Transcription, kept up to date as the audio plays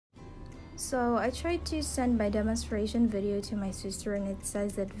So I tried to send my demonstration video to my sister and it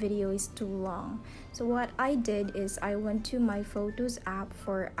says that video is too long. So what I did is I went to my Photos app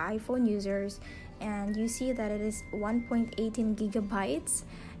for iPhone users, and you see that it is 1.18 gigabytes.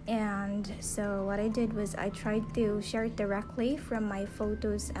 And so what I did was I tried to share it directly from my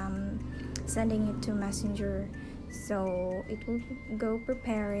Photos, sending it to Messenger. So it will go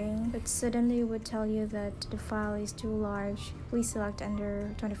preparing, but suddenly it would tell you that the file is too large. Please select under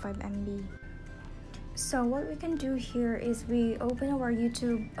 25 MB. So what we can do here is we open our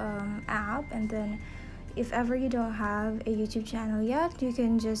YouTube app, and then if ever you don't have a YouTube channel yet, you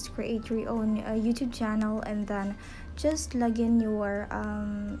can just create your own YouTube channel and then just log in your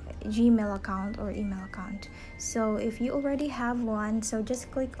Gmail account or email account. So if you already have one, so just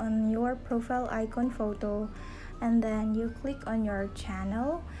click on your profile icon photo, and then you click on your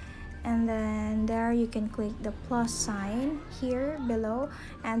channel, and then there you can click the plus sign here below,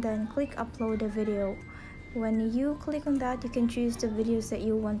 and then click upload a video. When you click on that, you can choose the videos that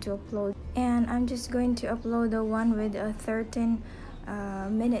you want to upload, and I'm just going to upload the one with a 13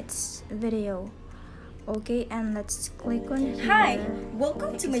 minutes video. Okay, and let's click on here. Hi,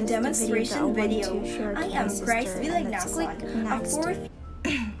 welcome to my demonstration video. I am Grace Villagnason, a fourth.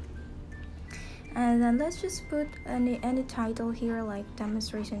 And then let's just put any title here like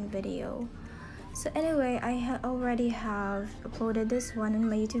demonstration video. So anyway, I already have uploaded this one on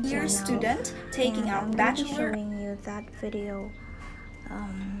my YouTube channel. You're a student taking our bachelor. Showing you that video.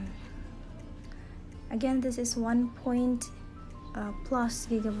 Again, this is 1 plus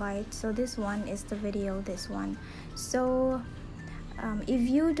gigabyte. So this one is the video. This one. So if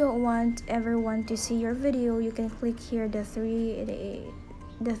you don't want everyone to see your video, you can click here the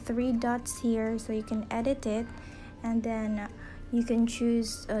three dots here, so you can edit it, and then you can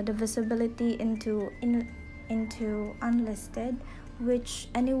choose the visibility into unlisted, which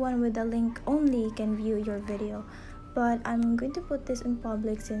anyone with a link only can view your video. But I'm going to put this in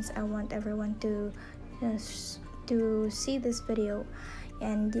public since I want everyone to see this video.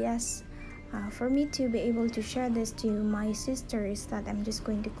 And yes, for me to be able to share this to my sister is that I'm just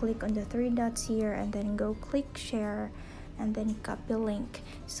going to click on the three dots here and then go click share and then copy link.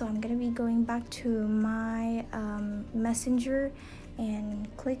 So I'm gonna be going back to my Messenger and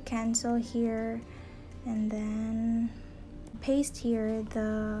click cancel here, and then paste here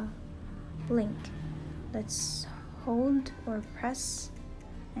the link. Let's hold or press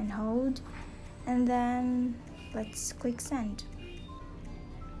and hold, and then let's click send.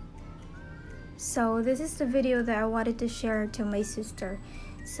 So this is the video that I wanted to share to my sister.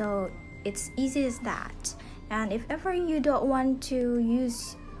 So it's easy as that. And if ever you don't want to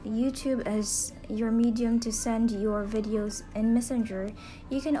use YouTube as your medium to send your videos in Messenger,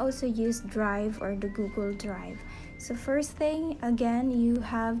 you can also use Drive or the Google Drive. So first thing, again, you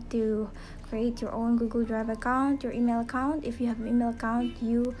have to create your own Google Drive account, your email account. If you have an email account,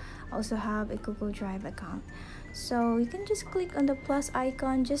 you also have a Google Drive account. So you can just click on the plus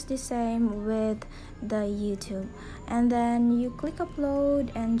icon, just the same with the YouTube, and then you click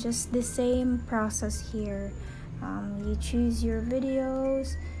upload, and just the same process here. You choose your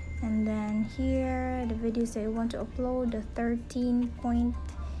videos, and then here the videos that you want to upload, the 13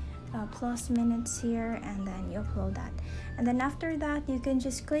 plus minutes here, and then you upload that. And then after that, you can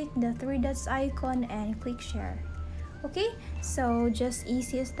just click the three dots icon and click share. Okay, so just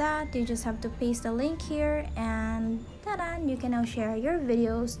easy as that. You just have to paste the link here, and ta-da, you can now share your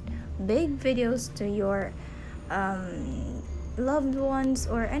videos, big videos, to your loved ones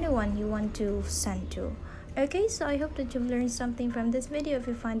or anyone you want to send to. Okay, so I hope that you've learned something from this video. If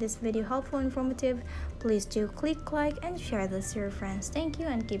you find this video helpful and informative, please do click like and share this to your friends. Thank you,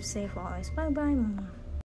 and keep safe always. Bye bye.